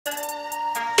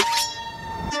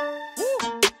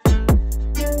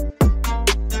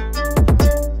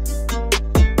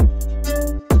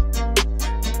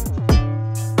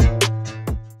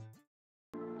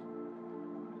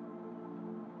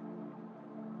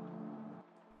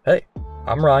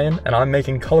I'm Ryan, and I'm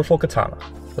making Colorful Katana,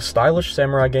 a stylish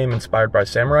samurai game inspired by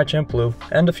Samurai Champloo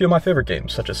and a few of my favorite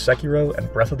games such as Sekiro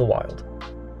and Breath of the Wild.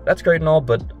 That's great and all,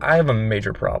 but I have a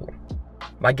major problem.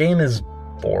 My game is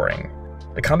boring.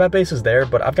 The combat base is there,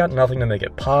 but I've got nothing to make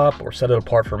it pop or set it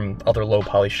apart from other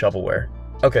low-poly shovelware.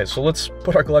 Okay, so let's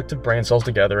put our collective brain cells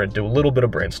together and do a little bit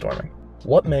of brainstorming.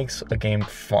 What makes a game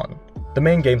fun? The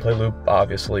main gameplay loop,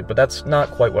 obviously, but that's not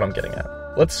quite what I'm getting at.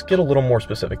 Let's get a little more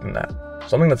specific than that.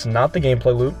 Something that's not the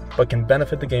gameplay loop, but can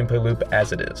benefit the gameplay loop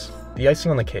as it is. The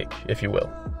icing on the cake, if you will.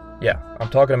 Yeah, I'm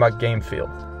talking about game feel.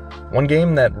 One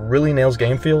game that really nails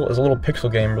game feel is a little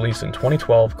pixel game released in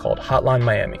 2012 called Hotline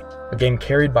Miami, a game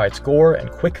carried by its gore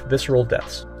and quick, visceral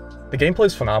deaths. The gameplay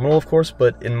is phenomenal, of course,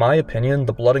 but in my opinion,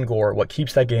 the blood and gore are what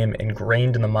keeps that game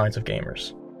ingrained in the minds of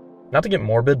gamers. Not to get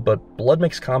morbid, but blood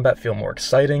makes combat feel more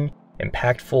exciting,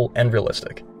 impactful, and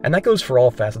realistic. And that goes for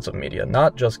all facets of media,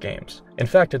 not just games. In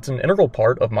fact, it's an integral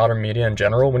part of modern media in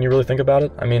general when you really think about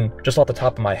it. I mean, just off the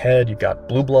top of my head, you've got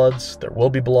Blue Bloods, There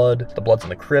Will Be Blood, The Bloods in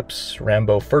the Crypts,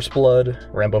 Rambo First Blood,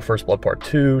 Rambo First Blood Part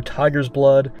 2, Tiger's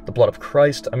Blood, The Blood of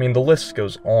Christ. I mean, the list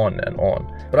goes on and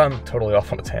on. But I'm totally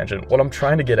off on a tangent. What I'm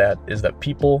trying to get at is that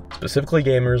people, specifically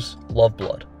gamers, love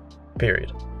blood.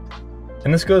 Period.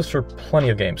 And this goes for plenty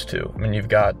of games too. I mean, you've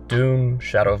got Doom,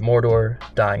 Shadow of Mordor,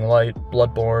 Dying Light,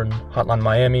 Bloodborne, Hotline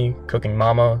Miami, Cooking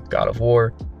Mama, God of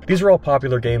War. These are all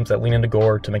popular games that lean into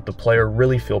gore to make the player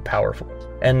really feel powerful.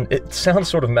 And it sounds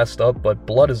sort of messed up, but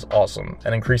blood is awesome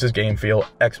and increases game feel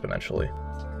exponentially.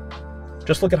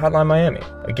 Just look at Hotline Miami,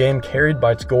 a game carried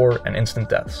by its gore and instant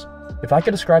deaths. If I could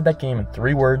describe that game in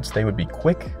 3 words, they would be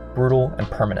quick, brutal, and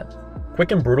permanent.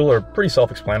 Quick and brutal are pretty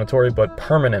self-explanatory, but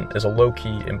permanent is a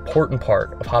low-key, important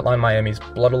part of Hotline Miami's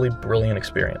bloodily brilliant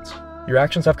experience. Your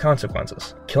actions have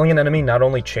consequences. Killing an enemy not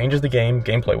only changes the game,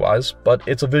 gameplay-wise, but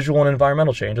it's a visual and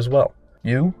environmental change as well.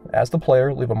 You, as the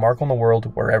player, leave a mark on the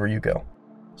world wherever you go.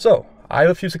 So, I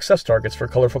have a few success targets for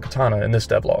Colorful Katana in this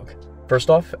devlog. First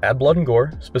off, add blood and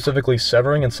gore, specifically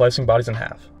severing and slicing bodies in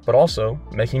half, but also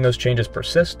making those changes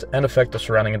persist and affect the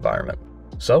surrounding environment.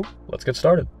 So, let's get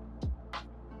started.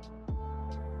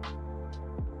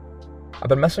 I've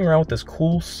been messing around with this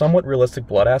cool, somewhat realistic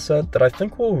blood asset that I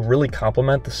think will really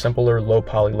complement the simpler,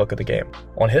 low-poly look of the game.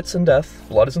 On hits and death,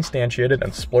 blood is instantiated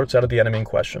and splurts out of the enemy in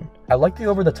question. I like the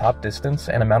over-the-top distance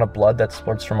and amount of blood that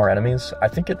splurts from our enemies. I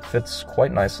think it fits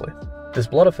quite nicely. This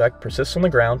blood effect persists on the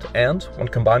ground, and, when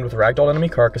combined with ragdoll enemy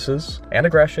carcasses, and a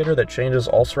grass shader that changes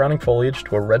all surrounding foliage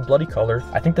to a red bloody color,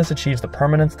 I think this achieves the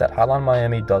permanence that Hotline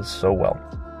Miami does so well.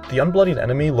 The unbloodied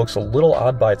enemy looks a little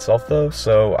odd by itself though,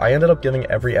 so I ended up giving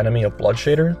every enemy a blood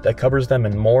shader that covers them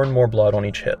in more and more blood on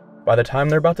each hit. By the time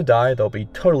they're about to die, they'll be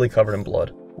totally covered in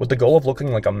blood, with the goal of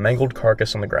looking like a mangled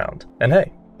carcass on the ground. And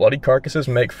hey, bloodied carcasses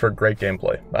make for great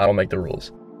gameplay. I don't make the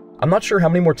rules. I'm not sure how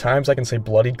many more times I can say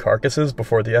bloodied carcasses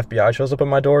before the FBI shows up at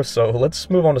my door, so let's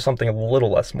move on to something a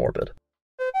little less morbid.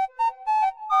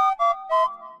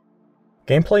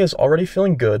 Gameplay is already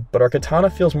feeling good, but our katana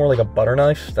feels more like a butter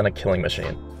knife than a killing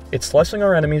machine. It's slicing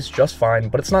our enemies just fine,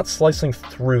 but it's not slicing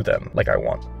through them like I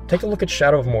want. Take a look at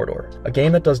Shadow of Mordor, a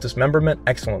game that does dismemberment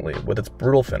excellently with its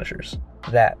brutal finishers.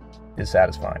 That is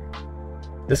satisfying.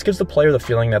 This gives the player the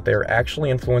feeling that they are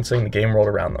actually influencing the game world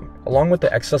around them, along with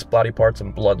the excess body parts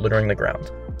and blood littering the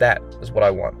ground. That is what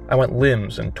I want. I want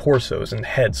limbs and torsos and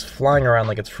heads flying around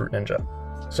like it's Fruit Ninja.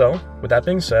 So, with that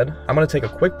being said, I'm going to take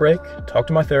a quick break, talk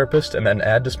to my therapist, and then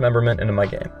add dismemberment into my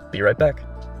game. Be right back.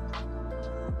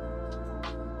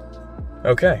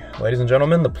 Okay, ladies and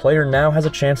gentlemen, the player now has a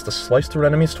chance to slice through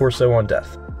an enemy's torso on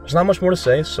death. There's not much more to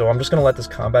say, so I'm just going to let this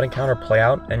combat encounter play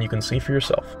out, and you can see for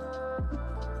yourself.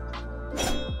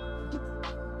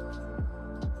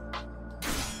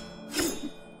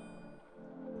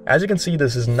 As you can see,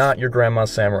 this is not your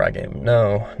grandma's samurai game.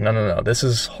 No. This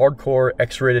is hardcore,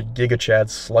 X-rated Giga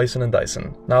Chad slicing and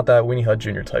dicing. Not that Weenie Hut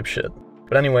Jr. type shit.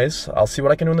 But anyways, I'll see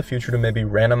what I can do in the future to maybe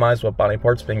randomize what body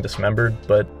parts being dismembered,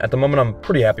 but at the moment I'm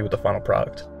pretty happy with the final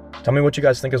product. Tell me what you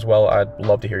guys think as well, I'd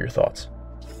love to hear your thoughts.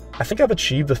 I think I've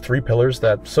achieved the 3 pillars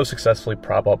that so successfully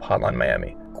prop up Hotline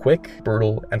Miami: quick,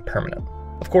 brutal, and permanent.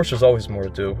 Of course, there's always more to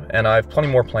do, and I have plenty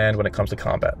more planned when it comes to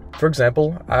combat. For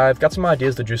example, I've got some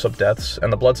ideas to juice up deaths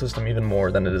and the blood system even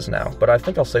more than it is now, but I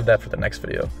think I'll save that for the next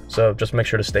video, so just make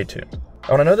sure to stay tuned.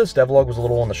 And I know this devlog was a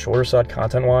little on the shorter side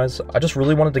content-wise. I just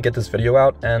really wanted to get this video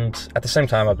out, and at the same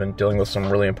time I've been dealing with some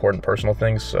really important personal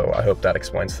things, so I hope that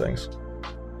explains things.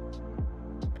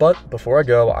 But before I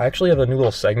go, I actually have a new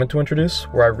little segment to introduce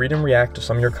where I read and react to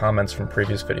some of your comments from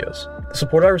previous videos. The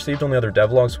support I received on the other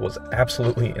devlogs was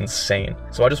absolutely insane,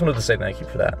 so I just wanted to say thank you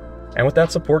for that. And with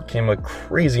that support came a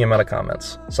crazy amount of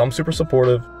comments, some super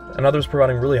supportive, and others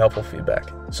providing really helpful feedback.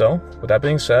 So, with that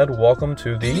being said, welcome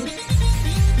to the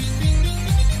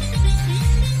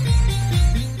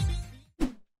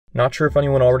Not sure if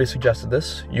anyone already suggested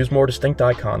this, use more distinct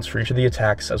icons for each of the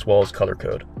attacks as well as color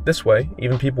code. This way,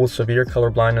 even people with severe color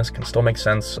blindness can still make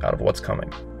sense out of what's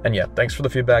coming. And yeah, thanks for the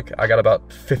feedback. I got about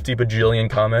 50 bajillion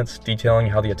comments detailing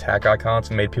how the attack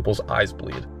icons made people's eyes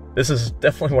bleed. This is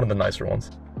definitely one of the nicer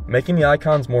ones. Making the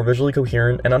icons more visually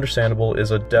coherent and understandable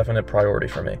is a definite priority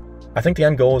for me. I think the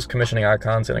end goal is commissioning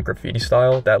icons in a graffiti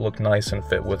style that look nice and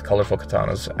fit with colorful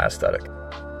katana's aesthetic.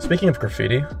 Speaking of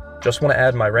graffiti, just want to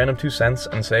add my random 2 cents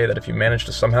and say that if you manage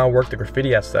to somehow work the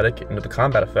graffiti aesthetic into the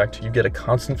combat effect, you get a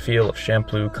constant feel of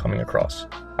shampoo coming across.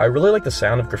 I really like the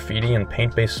sound of graffiti and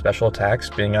paint-based special attacks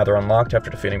being either unlocked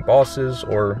after defeating bosses,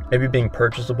 or maybe being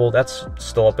purchasable. That's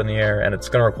still up in the air, and it's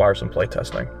going to require some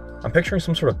playtesting. I'm picturing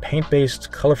some sort of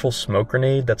paint-based, colorful smoke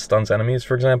grenade that stuns enemies,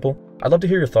 for example. I'd love to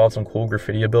hear your thoughts on cool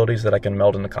graffiti abilities that I can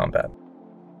meld into combat.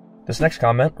 This next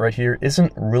comment right here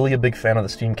isn't really a big fan of the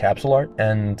Steam capsule art,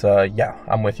 and yeah,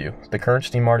 I'm with you. The current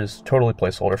Steam art is totally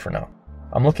placeholder for now.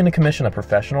 I'm looking to commission a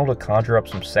professional to conjure up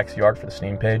some sexy art for the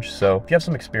Steam page, so if you have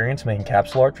some experience making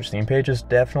capsule art for Steam pages,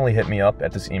 definitely hit me up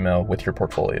at this email with your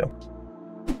portfolio.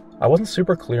 I wasn't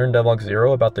super clear in Devlog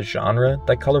 0 about the genre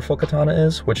that colorful katana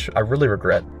is, which I really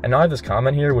regret. And now I have this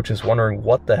comment here which is wondering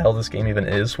what the hell this game even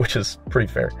is, which is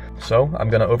pretty fair. So I'm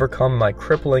gonna overcome my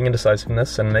crippling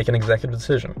indecisiveness and make an executive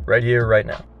decision, right here, right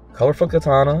now. Colorful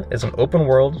Katana is an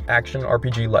open-world action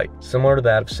RPG light, similar to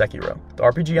that of Sekiro. The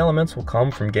RPG elements will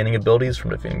come from gaining abilities from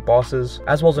defeating bosses,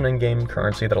 as well as an in-game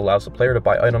currency that allows the player to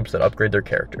buy items that upgrade their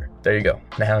character. There you go,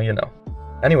 now you know.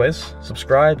 Anyways,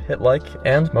 subscribe, hit like,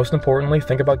 and most importantly,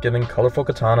 think about giving Colorful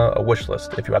Katana a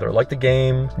wishlist if you either like the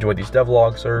game, enjoy these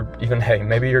devlogs, or even, hey,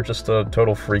 maybe you're just a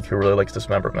total freak who really likes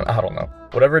dismemberment. I don't know.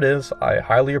 Whatever it is, I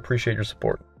highly appreciate your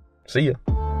support. See ya!